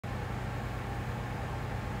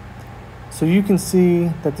So you can see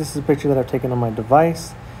that this is a picture that I've taken on my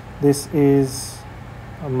device. This is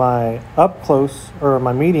my up close, or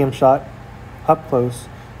my medium shot up close,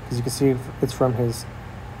 because you can see it's from his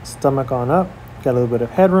stomach on up. Got a little bit of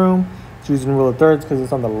headroom. It's using rule of thirds because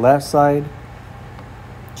it's on the left side.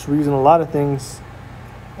 So we're using a lot of things,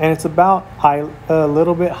 and it's about a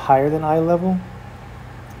little bit higher than eye level.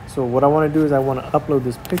 So what I want to do is I want to upload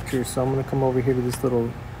this picture. So I'm going to come over here to this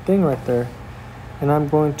little thing right there, and I'm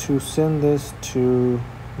going to send this to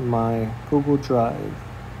my Google Drive.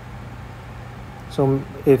 So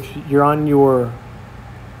if you're on your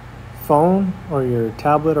phone or your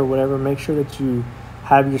tablet or whatever, make sure that you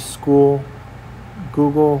have your school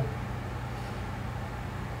Google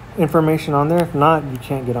information on there. If not, you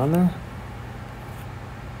can't get on there.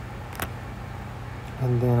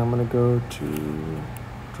 And then I'm going to go to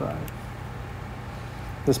Drive.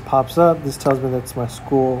 This pops up. This tells me that's my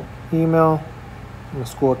school email, my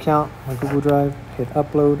school account, my Google Drive. Hit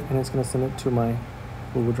upload, and it's going to send it to my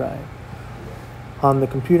Google Drive. On the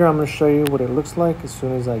computer, I'm going to show you what it looks like as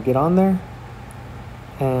soon as I get on there.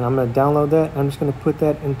 And I'm going to download that. I'm just going to put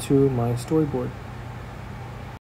that into my storyboard.